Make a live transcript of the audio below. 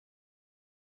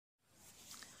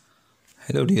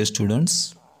Hello dear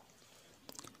students.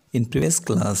 In previous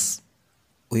class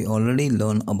we already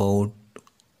learned about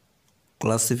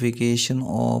classification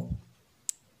of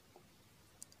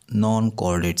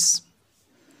non-chordates.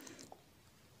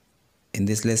 In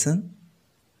this lesson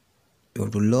you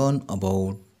have to learn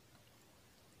about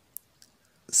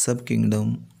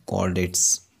subkingdom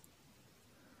chordates.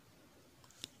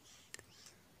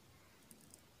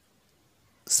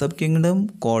 Subkingdom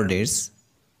chordates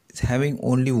is having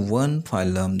only one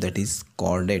phylum, that is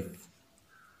chordate,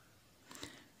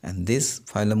 and this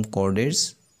phylum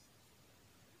chordates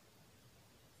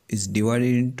is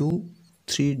divided into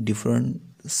three different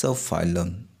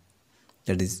subphylum,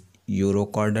 that is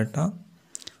Urochordata,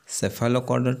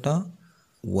 Cephalochordata,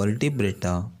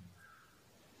 Vertebrata.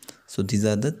 So these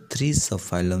are the three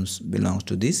subphylums belongs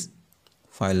to this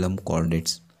phylum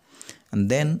chordates. And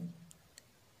then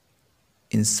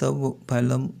in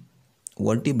subphylum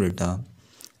Vertebrata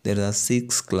there are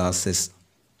 6 classes: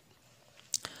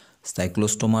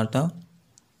 Cyclostomata,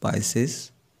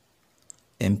 Pisces,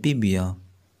 Amphibia,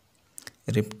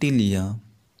 Reptilia,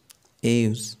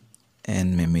 Aves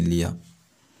and Mammalia.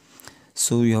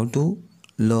 So you have to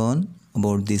learn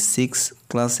about these 6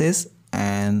 classes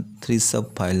and 3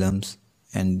 subphylums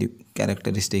and the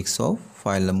characteristics of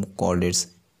phylum chordates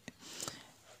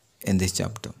in this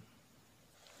chapter.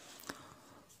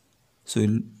 So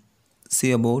we'll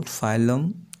see about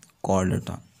phylum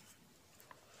chordata.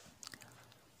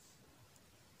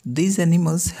 These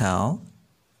animals have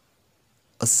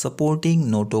a supporting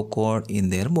notochord in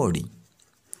their body.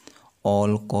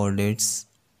 All chordates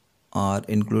are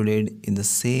included in the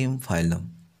same phylum.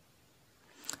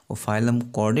 A phylum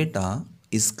chordata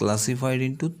is classified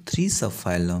into 3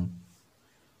 subphylum,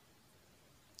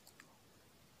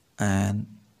 and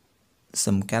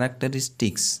some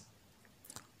characteristics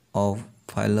of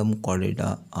phylum chordata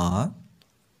are: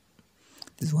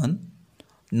 this one,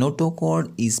 notochord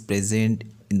is present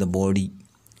in the body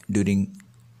during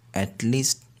at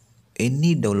least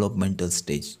any developmental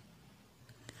stage.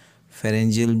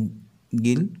 Pharyngeal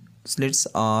gill slits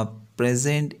are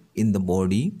present in the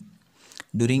body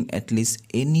during at least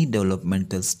any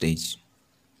developmental stage.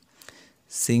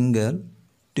 Single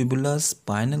tubular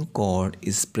spinal cord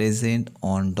is present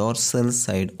on dorsal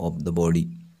side of the body.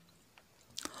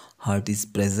 Heart is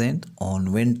present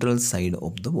on ventral side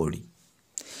of the body.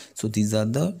 So these are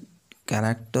the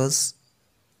characters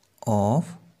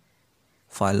of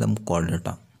phylum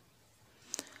chordata.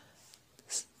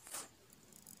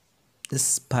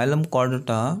 This phylum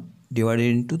chordata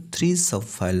divided into 3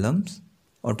 subphylums.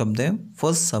 Out of them,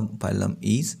 first subphylum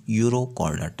is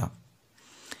Urochordata.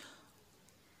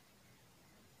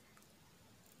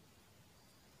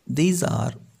 These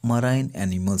are marine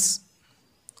animals.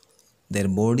 Their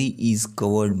body is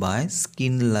covered by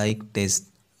skin-like test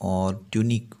or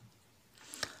tunic.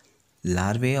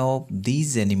 Larvae of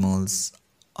these animals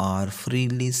are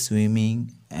freely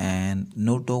swimming, and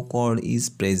notochord is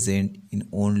present in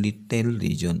only tail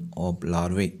region of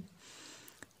larvae.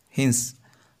 Hence,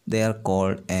 they are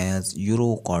called as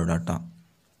Urochordata.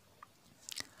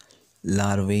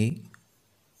 Larvae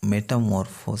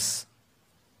metamorphose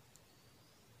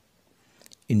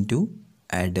into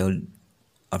adult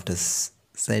after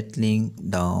settling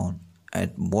down at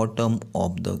bottom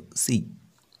of the sea.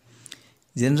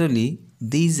 Generally,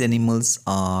 these animals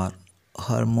are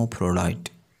hermaphrodite.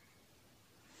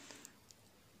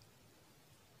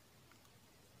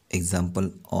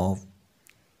 Example of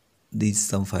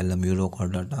these subphylum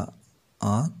Urochordata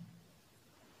are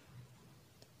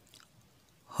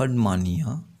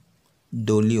Herdmania,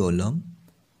 Doliolum,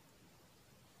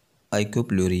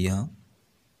 Ichopluria,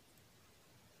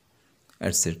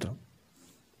 etc.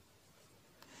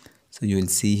 So you will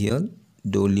see here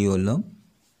Doliolum,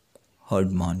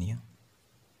 Herdmania.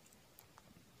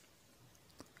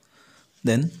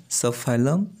 Then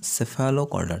subphylum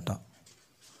Cephalochordata.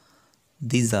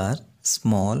 These are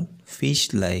small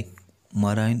fish-like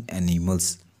marine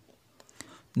animals.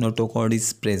 Notochord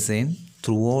is present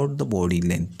throughout the body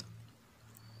length.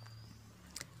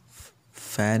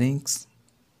 Pharynx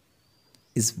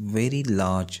is very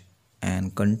large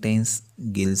and contains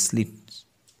gill slits.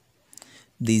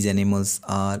 These animals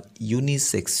are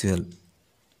unisexual.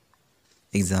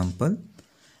 Example,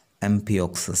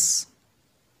 Amphioxus.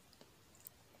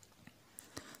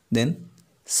 Then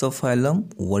subphylum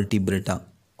Vertebrata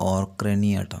or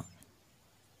Craniata.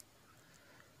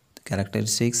 The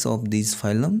characteristics of these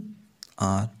phylum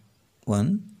are: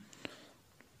 1.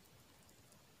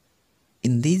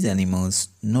 In these animals,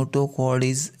 notochord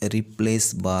is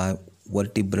replaced by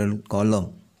vertebral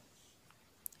column.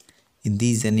 In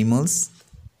these animals,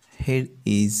 head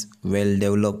is well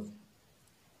developed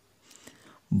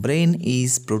Brain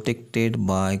is protected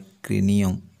by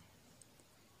cranium.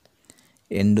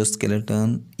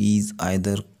 Endoskeleton is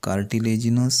either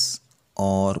cartilaginous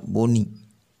or bony.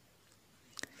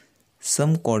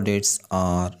 Some chordates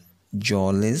are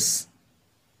jawless,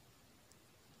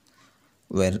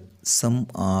 where some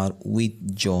are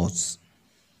with jaws.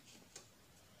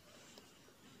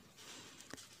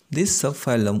 This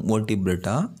subphylum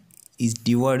Vertebrata is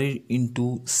divided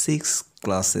into 6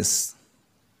 classes,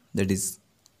 that is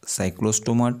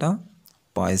Cyclostomata,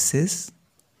 Pisces,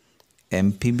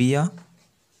 Amphibia,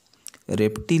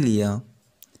 Reptilia,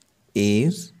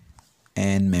 Aves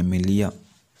and Mammalia.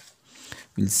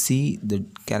 We'll see the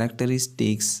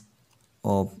characteristics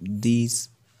of these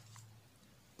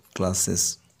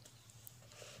classes.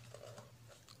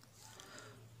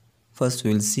 First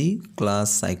we'll see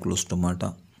class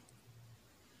Cyclostomata.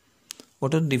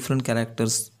 What are different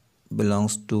characters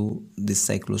belongs to this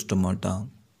Cyclostomata?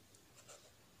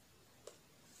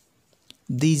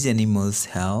 These animals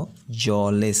have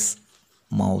jawless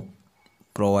mouth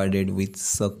provided with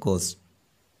suckers.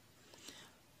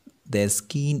 Their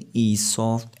skin is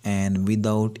soft and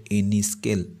without any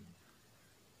scale.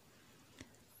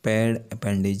 Paired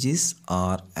appendages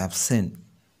are absent.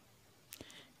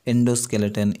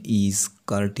 Endoskeleton is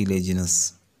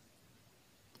cartilaginous.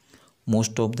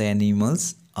 Most of the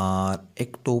animals are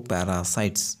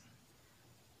ectoparasites.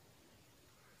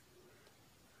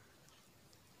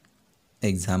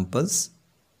 Examples: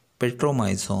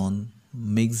 Petromyzon,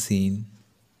 Myxine,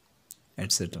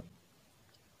 etc.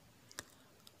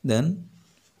 Then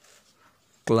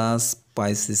class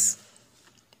Pisces.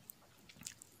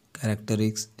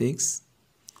 Characteristics: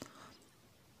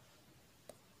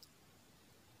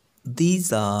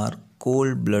 these are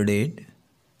cold-blooded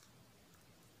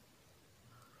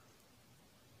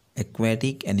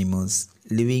aquatic animals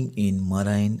living in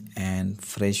marine and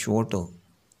fresh water.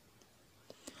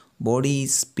 Body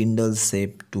is spindle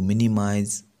shaped to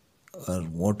minimize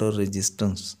water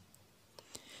resistance.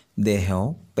 They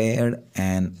have paired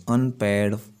and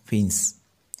unpaired fins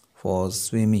for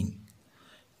swimming.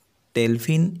 Tail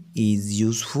fin is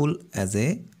useful as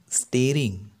a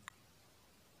steering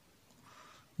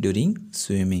during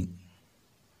swimming.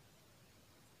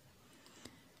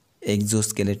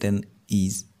 Exoskeleton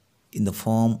is in the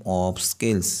form of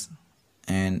scales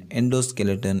and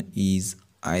endoskeleton is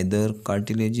either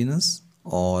cartilaginous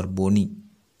or bony.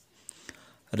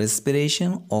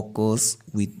 Respiration occurs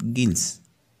with gills.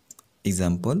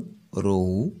 Example: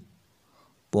 rohu,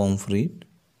 pomfret,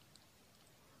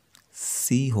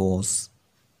 seahorse,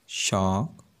 shark,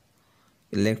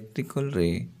 electrical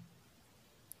ray,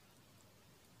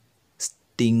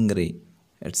 stingray,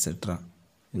 etc.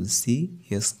 You will see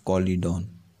here Scalidon,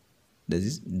 that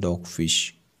is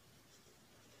dogfish.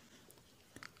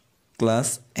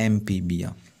 Class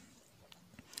Amphibia.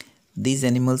 These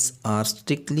animals are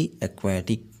strictly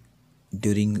aquatic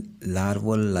during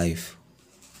larval life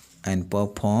and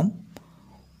perform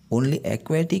only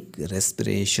aquatic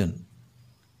respiration,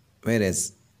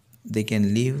 whereas they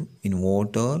can live in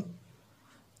water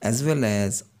as well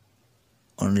as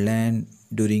on land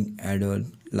during adult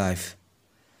life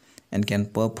and can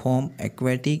perform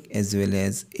aquatic as well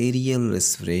as aerial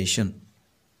respiration.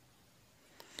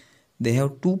 They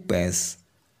have 2 pairs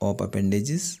of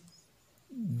appendages.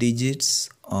 Digits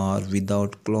are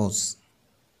without claws.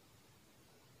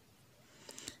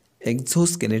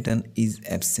 Exoskeleton is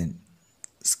absent.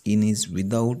 Skin is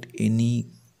without any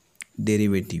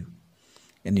derivative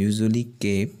and usually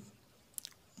kept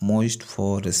moist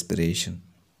for respiration.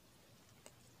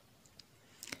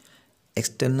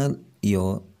 External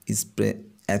ear is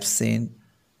absent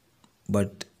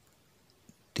but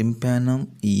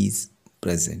tympanum is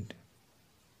present.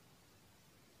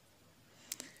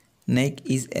 Neck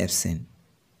is absent.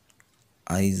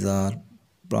 Eyes are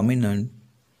prominent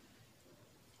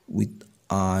with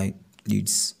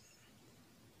eyelids.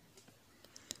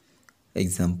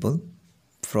 Example: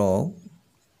 frog,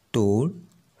 toad,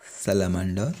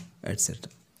 salamander, etc.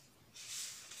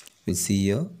 We see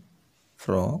here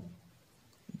frog,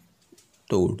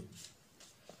 toad.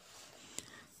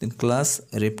 Then class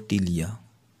Reptilia.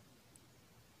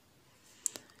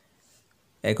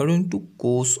 According to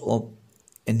course of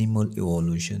animal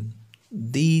evolution,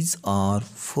 these are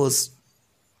first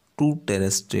true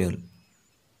terrestrial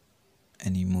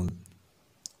animal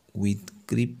with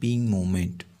creeping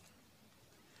movement.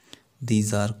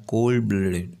 These are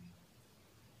cold-blooded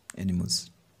animals.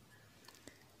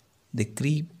 They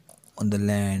creep on the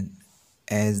land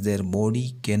as their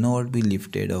body cannot be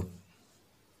lifted up.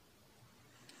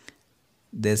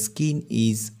 Their skin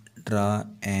is dry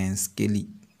and scaly.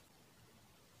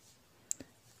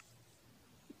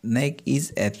 neck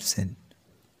is absent.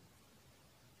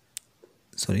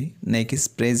 Neck is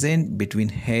present between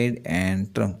head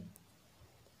and trunk.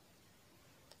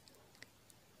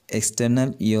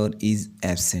 External ear is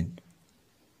absent.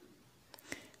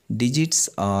 Digits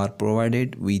are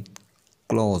provided with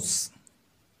claws.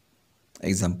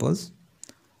 Examples: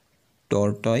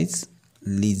 tortoise,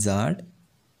 lizard,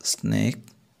 snake,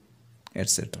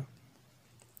 etc.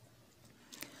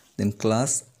 Then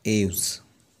class Aves.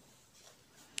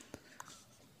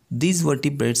 These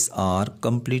vertebrates are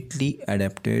completely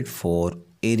adapted for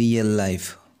aerial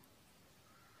life.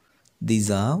 These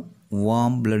are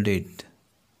warm-blooded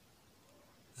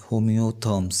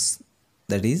homeotherms,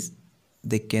 that is,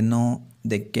 they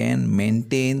can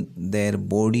maintain their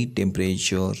body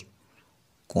temperature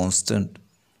constant.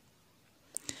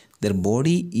 Their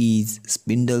body is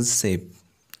spindle shaped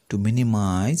to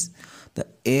minimize the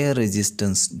air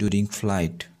resistance during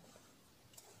flight.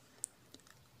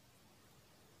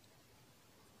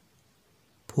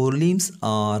 Forelimbs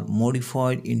are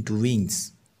modified into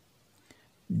wings.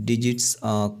 Digits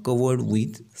are covered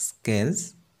with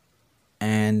scales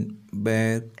and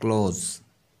bear claws.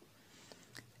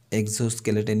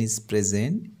 Exoskeleton is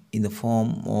present in the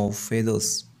form of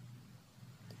feathers.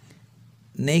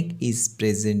 Neck is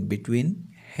present between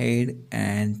head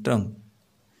and trunk.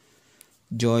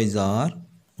 Jaws are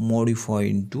modified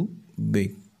into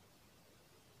beak.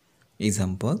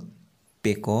 Example: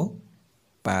 peacock,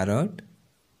 parrot,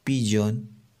 pigeon,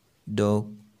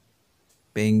 dog,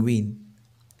 penguin,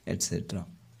 etc.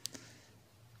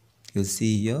 You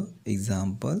see here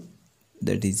example,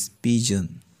 that is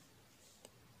pigeon.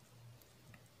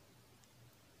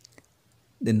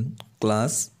 Then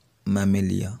class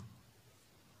Mammalia.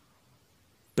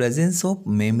 Presence of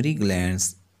mammary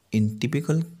glands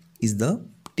is the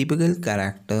typical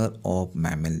character of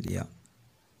Mammalia.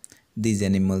 These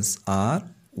animals are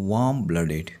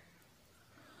warm-blooded.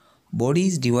 Body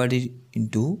is divided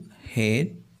into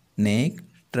head, neck,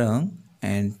 trunk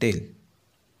and tail.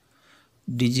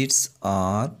 Digits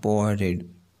are provided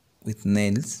with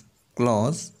nails,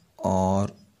 claws or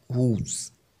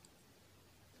hooves.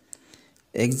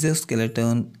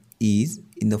 Exoskeleton is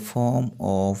in the form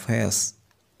of hairs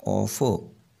or fur.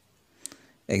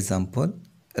 Example: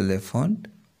 elephant,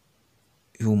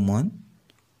 human,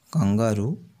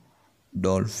 kangaroo,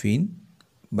 dolphin,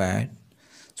 bat.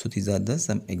 So these are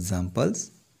some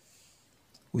examples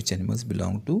which animals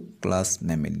belong to class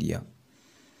Mammalia.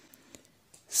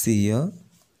 See here,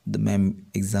 the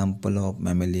example of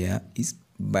Mammalia is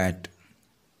bat.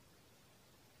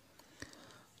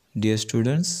 Dear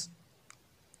students,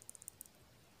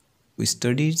 we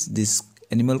studied this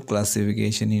animal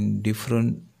classification in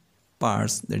different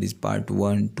parts, that is part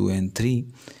 1, 2 and 3.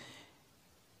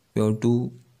 We have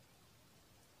to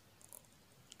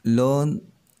learn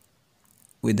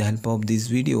with the help of this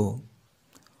video,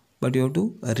 but you have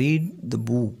to read the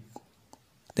book,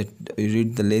 that you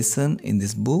read the lesson in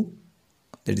this book,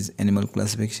 that is animal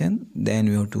classification, then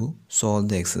you have to solve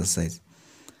the exercise.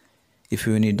 If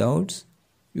you have any doubts,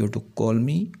 you have to call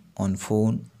me on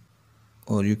phone,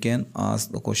 or you can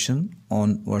ask the question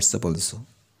on WhatsApp also.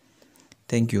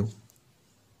 Thank you.